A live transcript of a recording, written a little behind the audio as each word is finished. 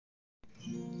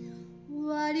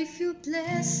What if your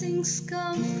blessings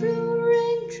come through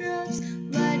raindrops?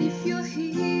 What if your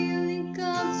healing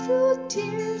comes through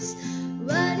tears?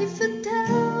 What if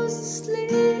 1,000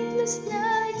 sleepless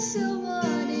nights are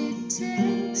what it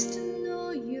takes to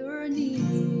know you're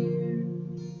near?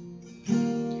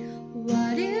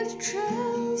 What if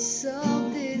trials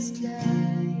of this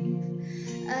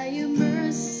life are your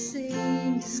mercies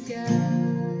in disguise?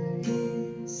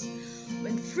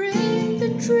 When friends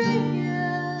betray us,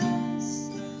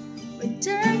 when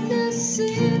darkness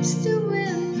seems to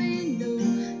win, we know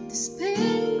this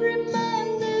pain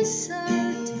reminds us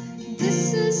heart.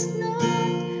 This is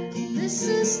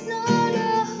not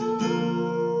our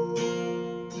home,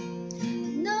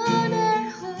 not our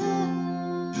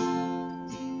home.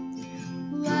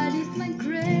 What if my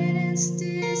greatest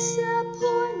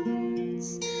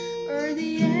disappointments or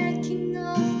the aching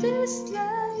of this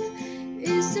life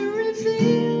is the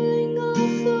revealing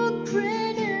of a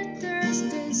greater thirst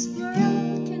this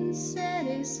world can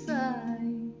satisfy?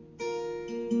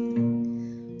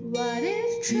 What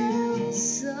if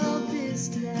trials of this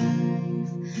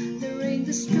life, the rain,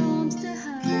 the storms, the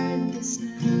hardest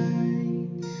night,